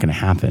that it's not going to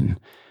happen.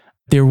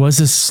 There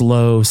was a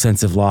slow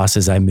sense of loss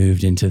as I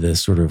moved into the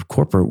sort of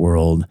corporate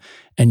world.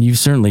 And you've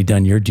certainly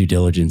done your due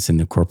diligence in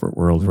the corporate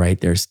world, right?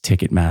 There's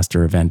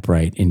Ticketmaster,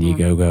 Eventbrite,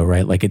 Indiegogo,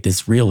 right? Like at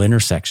this real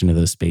intersection of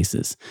those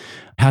spaces.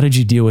 How did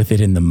you deal with it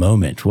in the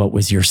moment? What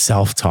was your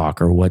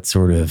self-talk, or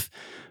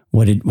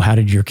how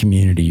did your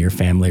community, your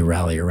family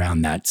rally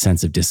around that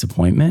sense of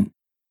disappointment?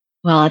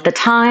 Well, at the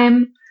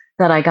time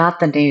that I got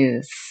the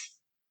news,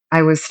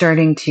 I was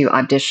starting to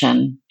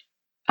audition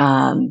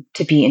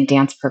to be in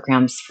dance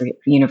programs for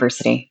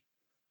university.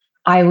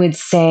 I would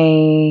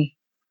say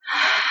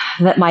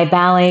that my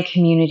ballet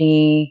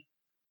community,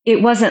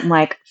 it wasn't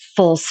like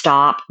full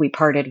stop, we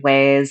parted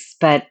ways,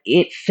 but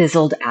it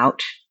fizzled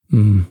out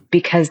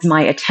because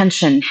my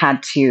attention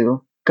had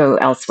to go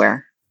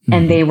elsewhere.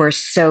 And they were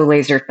so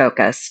laser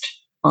focused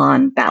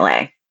on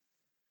ballet.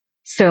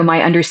 So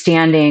my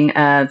understanding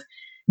of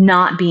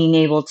not being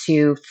able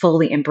to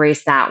fully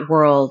embrace that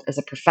world as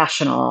a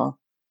professional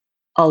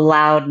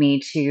allowed me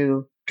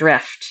to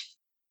drift.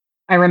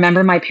 I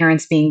remember my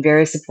parents being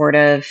very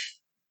supportive.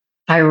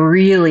 I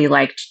really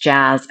liked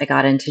jazz. I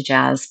got into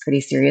jazz pretty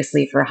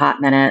seriously for a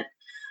hot minute,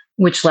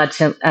 which led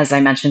to, as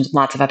I mentioned,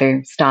 lots of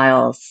other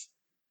styles.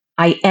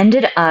 I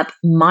ended up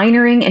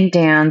minoring in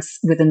dance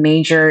with a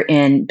major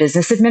in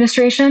business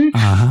administration.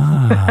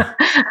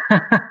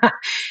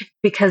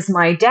 Because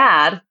my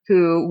dad,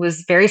 who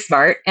was very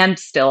smart and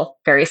still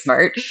very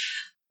smart,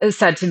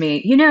 said to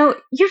me,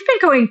 you've been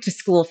going to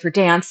school for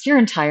dance your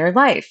entire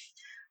life.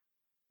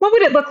 What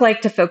would it look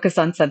like to focus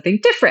on something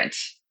different?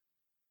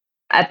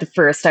 At the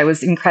first, I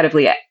was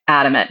incredibly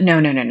adamant. No.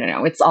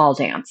 It's all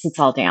dance. It's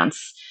all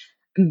dance.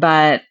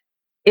 But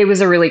it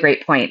was a really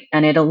great point,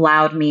 and it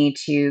allowed me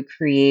to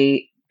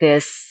create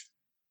this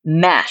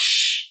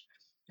mesh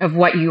of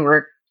what you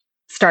were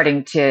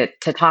starting to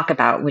talk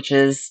about, which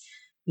is,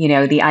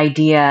 the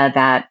idea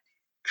that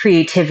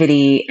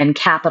creativity and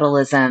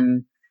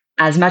capitalism,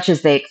 as much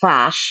as they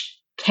clash,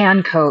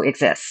 can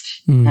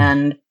coexist.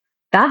 And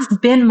that's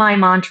been my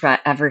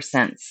mantra ever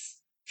since,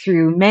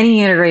 through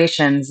many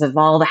iterations of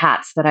all the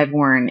hats that I've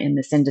worn in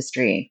this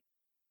industry.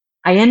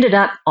 I ended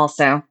up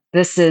also,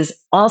 this is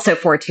also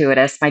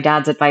fortuitous, my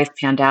dad's advice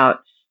panned out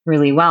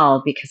really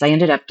well, because I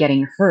ended up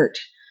getting hurt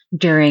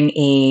during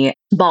a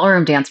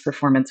ballroom dance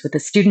performance with a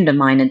student of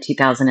mine in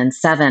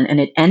 2007, and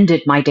it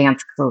ended my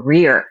dance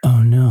career.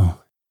 Oh, no.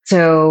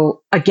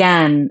 So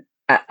again,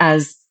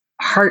 as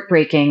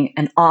heartbreaking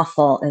and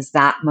awful as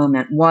that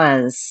moment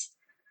was,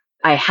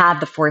 I had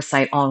the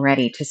foresight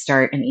already to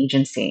start an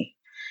agency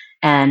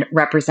and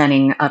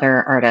representing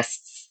other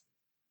artists.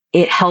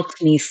 It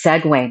helped me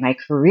segue my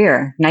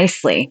career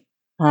nicely.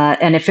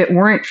 And if it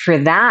weren't for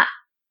that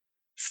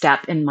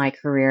step in my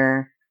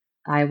career,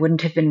 I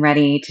wouldn't have been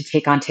ready to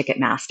take on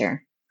Ticketmaster,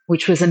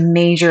 which was a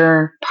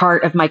major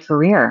part of my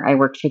career. I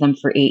worked for them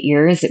for 8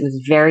 years. It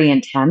was very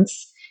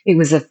intense. It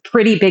was a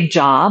pretty big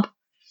job.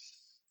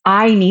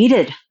 I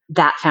needed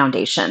that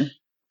foundation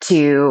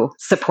to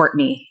support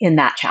me in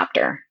that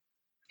chapter.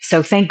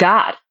 So thank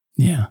God.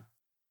 Yeah.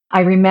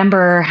 I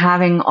remember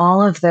having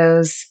all of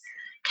those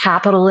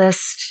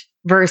capitalist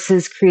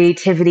versus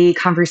creativity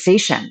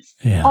conversations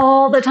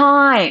all the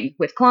time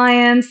with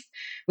clients,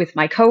 with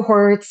my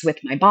cohorts, with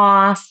my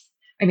boss.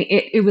 I mean,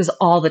 it was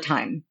all the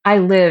time. I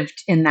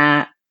lived in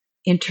that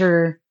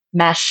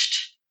intermeshed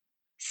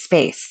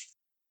space.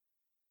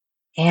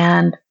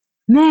 And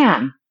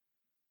man,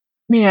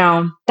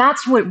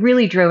 that's what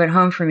really drove it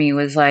home for me,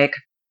 was like,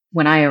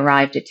 when I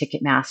arrived at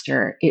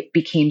Ticketmaster, it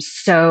became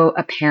so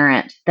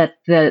apparent that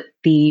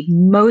the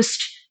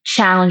most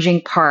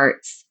challenging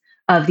parts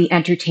of the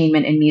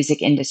entertainment and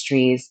music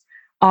industries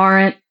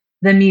aren't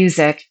the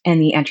music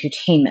and the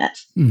entertainment.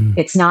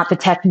 It's not the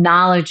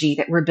technology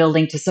that we're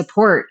building to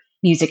support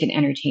music and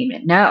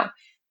entertainment. No,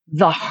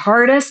 the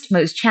hardest,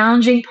 most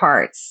challenging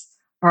parts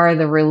are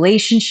the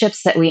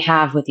relationships that we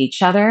have with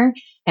each other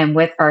and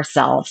with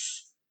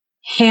ourselves,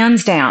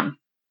 hands down.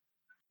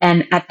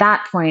 And at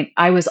that point,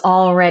 I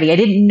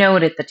didn't know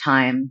it at the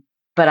time,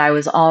 but I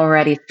was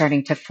already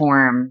starting to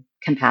form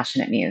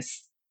Compassionate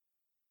Muse.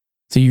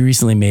 So you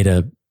recently made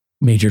a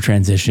major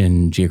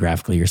transition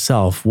geographically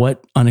yourself.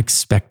 What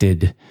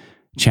unexpected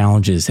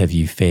challenges have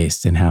you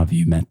faced, and how have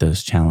you met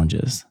those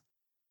challenges?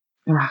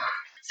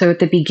 So at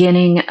the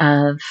beginning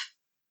of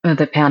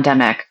the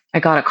pandemic, I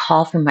got a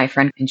call from my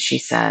friend, and she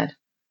said,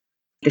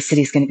 the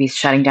city's going to be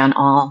shutting down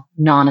all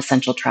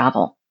non-essential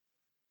travel.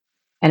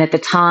 And at the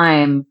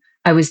time,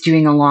 I was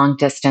doing a long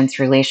distance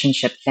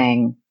relationship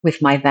thing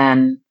with my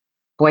then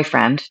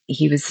boyfriend.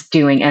 He was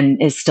doing,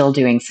 and is still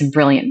doing, some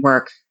brilliant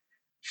work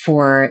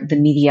for the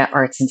Media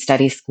Arts and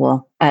Studies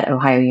School at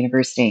Ohio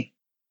University.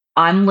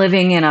 I'm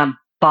living in a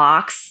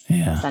box,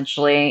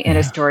 essentially, in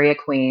Astoria,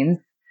 Queens.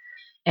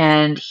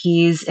 And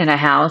he's in a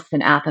house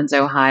in Athens,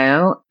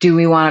 Ohio. Do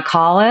we want to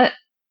call it,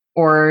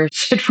 or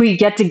should we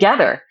get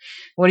together?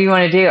 What do you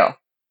want to do?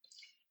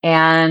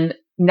 And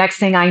Next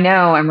thing I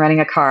know, I'm renting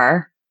a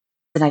car,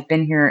 and I've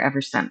been here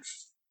ever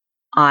since.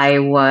 I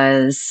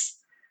was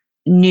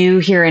new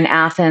here in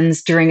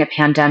Athens during a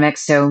pandemic,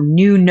 so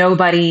knew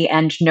nobody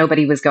and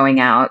nobody was going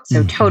out.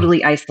 So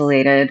totally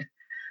isolated,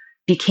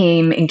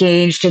 became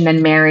engaged and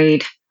then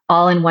married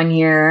all in 1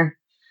 year.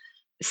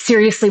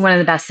 Seriously, one of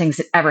the best things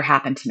that ever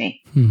happened to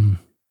me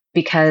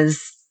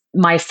because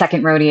my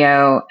second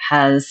rodeo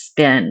has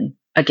been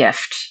a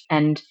gift.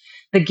 And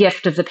the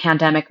gift of the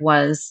pandemic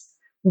was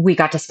we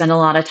got to spend a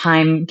lot of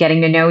time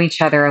getting to know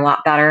each other a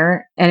lot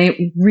better. And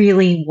it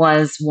really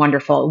was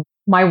wonderful.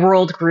 My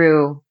world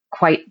grew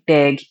quite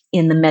big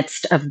in the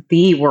midst of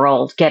the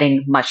world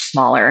getting much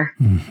smaller.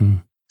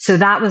 So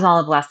that was all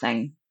a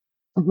blessing.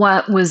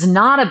 What was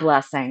not a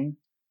blessing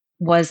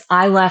was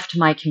I left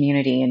my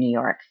community in New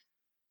York.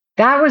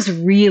 That was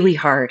really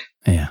hard.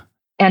 Yeah.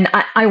 And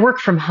I work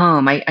from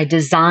home. I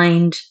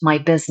designed my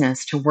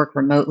business to work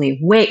remotely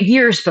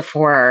years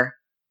before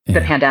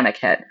the pandemic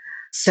hit.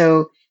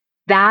 So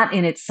that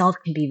in itself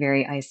can be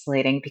very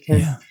isolating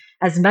because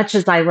as much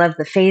as I love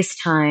the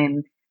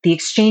FaceTime, the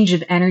exchange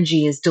of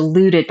energy is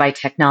diluted by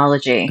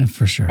technology.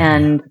 For sure.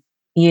 And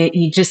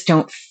you just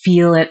don't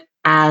feel it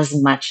as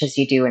much as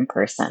you do in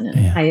person.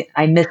 And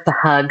I miss the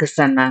hugs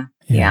and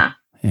the,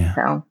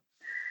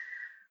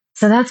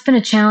 So that's been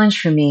a challenge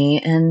for me.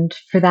 And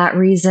for that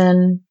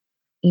reason,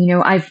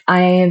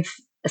 I've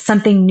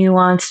something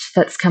nuanced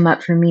that's come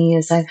up for me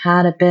is I've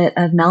had a bit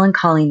of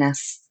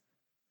melancholiness,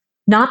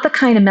 not the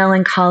kind of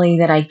melancholy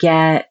that I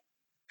get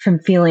from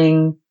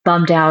feeling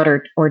bummed out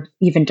or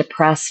even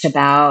depressed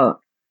about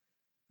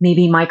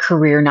maybe my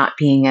career not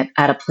being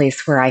at a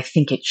place where I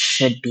think it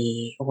should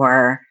be,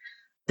 or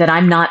that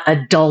I'm not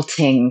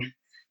adulting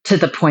to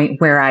the point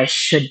where I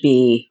should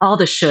be. All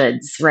the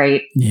shoulds,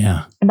 right?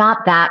 Yeah.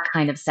 Not that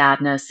kind of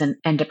sadness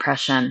and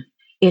depression.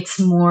 It's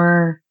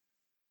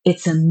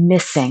a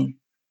missing,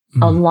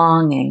 a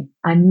longing.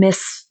 I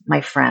miss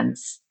my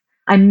friends.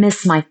 I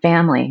miss my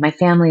family. My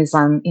family is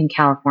in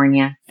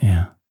California.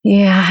 Yeah.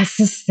 Yeah,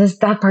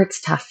 that part's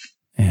tough.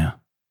 Yeah.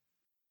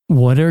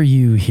 What are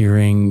you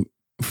hearing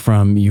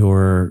from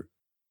your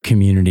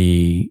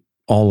community,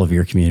 all of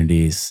your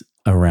communities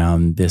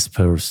around this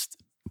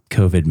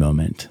post-COVID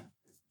moment,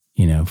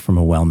 from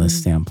a wellness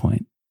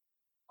standpoint?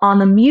 On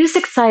the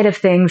music side of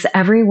things,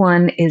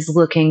 everyone is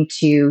looking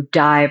to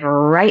dive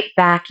right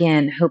back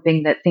in,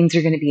 hoping that things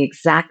are going to be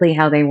exactly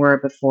how they were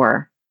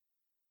before.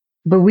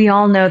 But we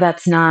all know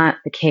that's not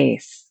the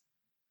case.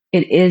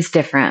 It is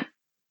different.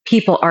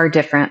 People are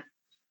different.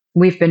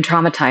 We've been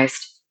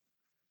traumatized.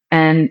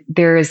 And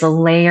there is a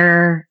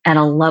layer and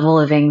a level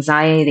of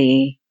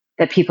anxiety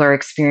that people are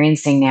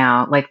experiencing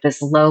now, like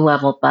this low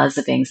level buzz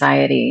of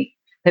anxiety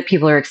that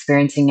people are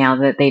experiencing now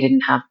that they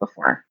didn't have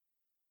before,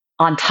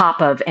 on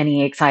top of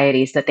any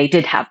anxieties that they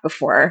did have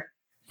before.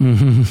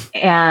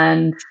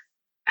 And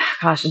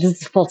gosh, this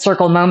is a full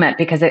circle moment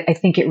because I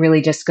think it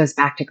really just goes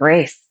back to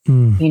grace.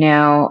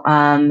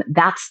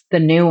 That's the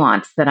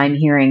nuance that I'm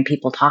hearing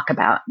people talk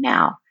about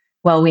now.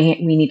 Well, we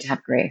need to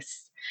have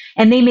grace.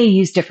 And they may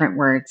use different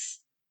words.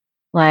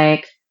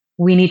 Like,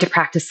 we need to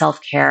practice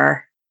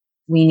self-care.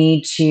 We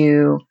need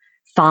to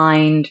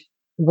find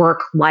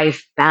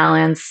work-life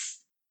balance.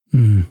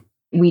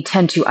 We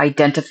tend to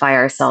identify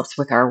ourselves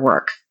with our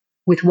work,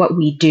 with what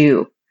we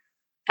do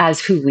as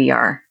who we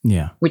are,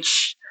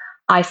 which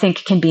I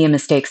think can be a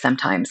mistake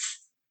sometimes.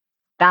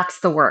 That's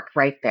the work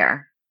right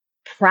there.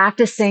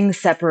 Practicing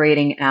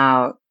separating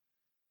out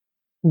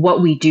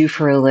what we do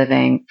for a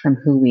living from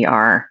who we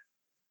are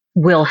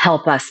will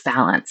help us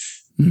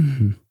balance.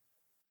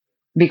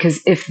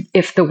 Because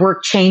if the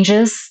work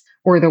changes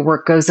or the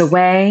work goes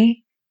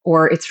away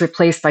or it's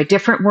replaced by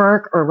different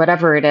work or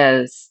whatever it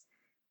is,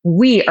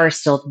 we are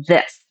still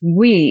this.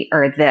 We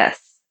are this.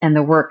 And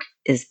the work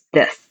is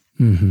this.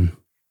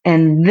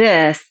 And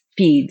this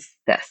feeds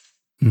this.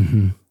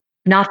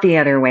 Not the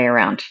other way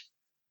around.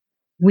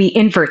 We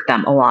invert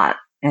them a lot.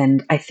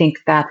 And I think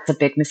that's a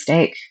big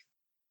mistake.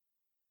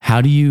 How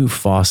do you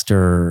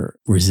foster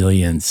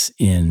resilience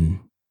in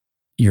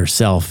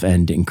yourself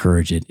and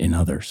encourage it in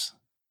others?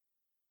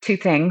 Two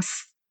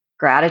things: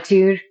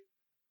 gratitude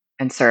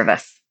and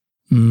service.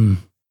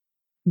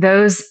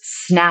 Those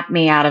snap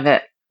me out of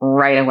it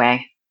right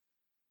away.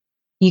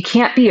 You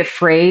can't be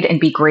afraid and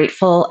be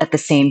grateful at the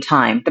same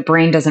time. The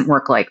brain doesn't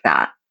work like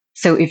that.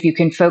 So if you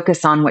can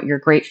focus on what you're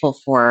grateful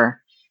for,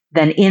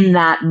 then in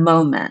that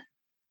moment,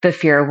 the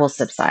fear will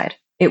subside.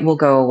 It will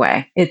go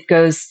away. It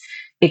goes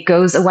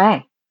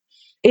away.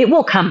 It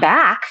will come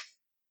back.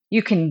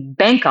 You can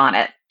bank on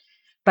it.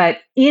 But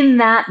in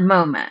that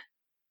moment,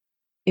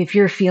 if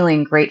you're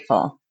feeling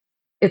grateful,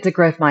 it's a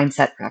growth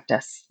mindset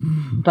practice.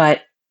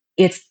 But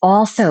it's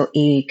also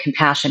a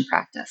compassion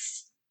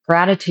practice.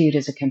 Gratitude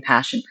is a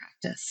compassion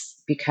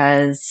practice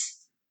because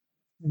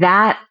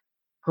that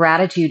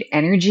gratitude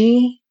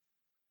energy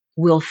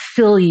will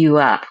fill you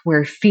up,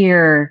 where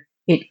fear,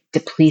 it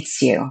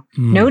depletes you.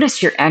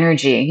 Notice your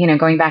energy,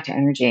 going back to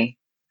energy.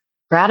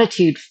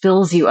 Gratitude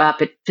fills you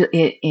up.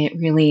 It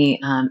really,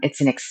 it's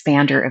an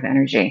expander of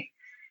energy.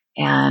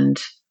 And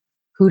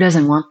who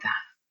doesn't want that?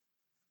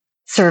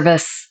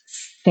 Service,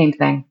 same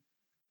thing.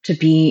 To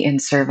be in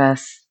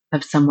service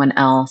of someone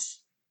else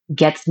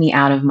gets me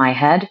out of my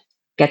head,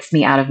 gets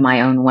me out of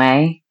my own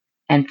way,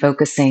 and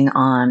focusing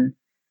on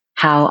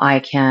how I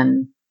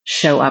can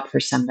show up for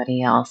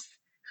somebody else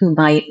who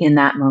might in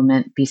that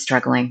moment be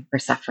struggling or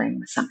suffering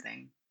with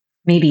something,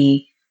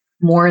 maybe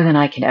more than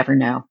I could ever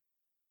know.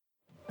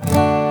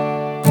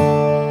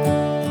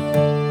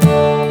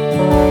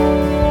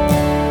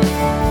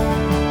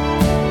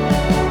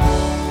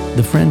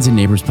 The Friends and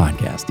Neighbors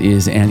podcast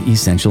is an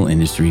Essential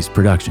Industries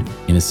production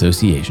in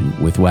association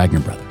with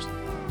Wagner Brothers.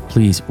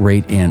 Please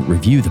rate and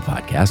review the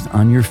podcast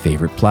on your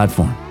favorite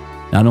platform.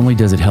 Not only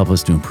does it help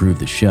us to improve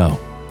the show,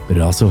 but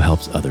it also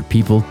helps other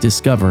people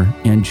discover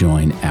and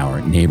join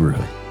our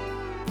neighborhood.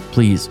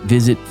 Please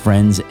visit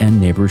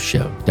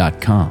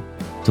friendsandneighborsshow.com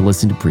to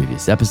listen to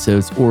previous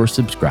episodes or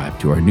subscribe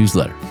to our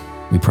newsletter.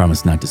 We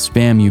promise not to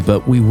spam you,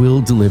 but we will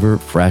deliver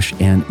fresh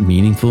and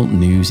meaningful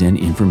news and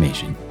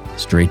information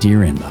straight to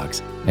your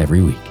inbox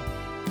every week.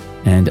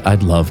 And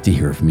I'd love to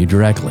hear from you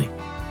directly.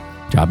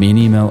 Drop me an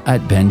email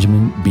at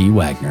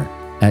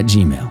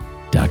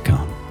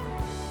benjaminbwagner@gmail.com.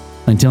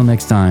 Until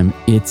next time,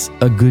 it's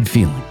a good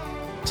feeling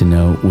to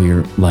know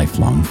we're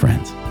lifelong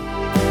friends.